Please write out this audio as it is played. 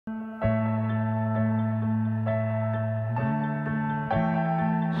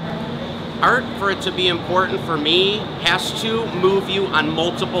Art, for it to be important for me, has to move you on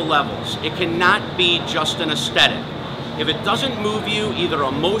multiple levels. It cannot be just an aesthetic. If it doesn't move you either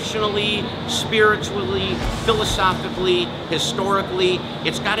emotionally, spiritually, philosophically, historically,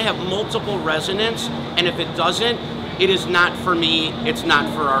 it's got to have multiple resonance, and if it doesn't, it is not for me, it's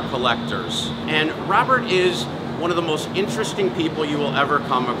not for our collectors. And Robert is one of the most interesting people you will ever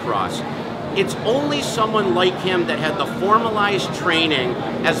come across. It's only someone like him that had the formalized training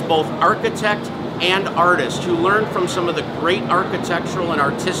as both architect and artist, who learned from some of the great architectural and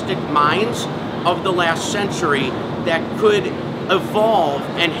artistic minds of the last century, that could evolve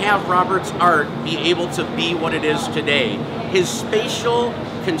and have Robert's art be able to be what it is today. His spatial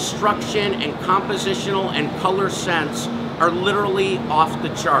construction and compositional and color sense are literally off the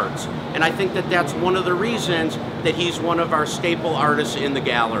charts. And I think that that's one of the reasons that he's one of our staple artists in the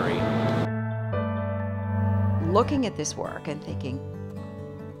gallery. Looking at this work and thinking,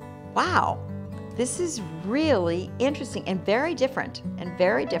 wow, this is really interesting and very different,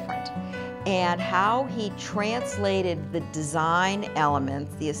 and how he translated the design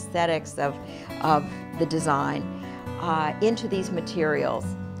elements, the aesthetics of the design into these materials.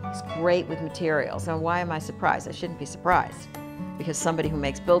 He's great with materials. Now, why am I surprised? I shouldn't be surprised, because somebody who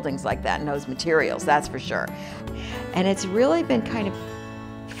makes buildings like that knows materials, that's for sure. And it's really been kind of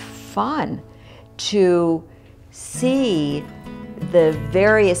fun to see the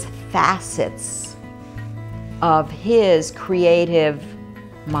various facets of his creative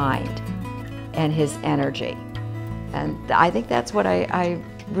mind and his energy. And I think that's what I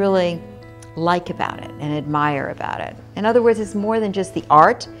really like about it and admire about it. In other words, it's more than just the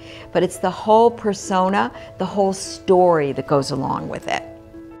art, but it's the whole persona, the whole story that goes along with it.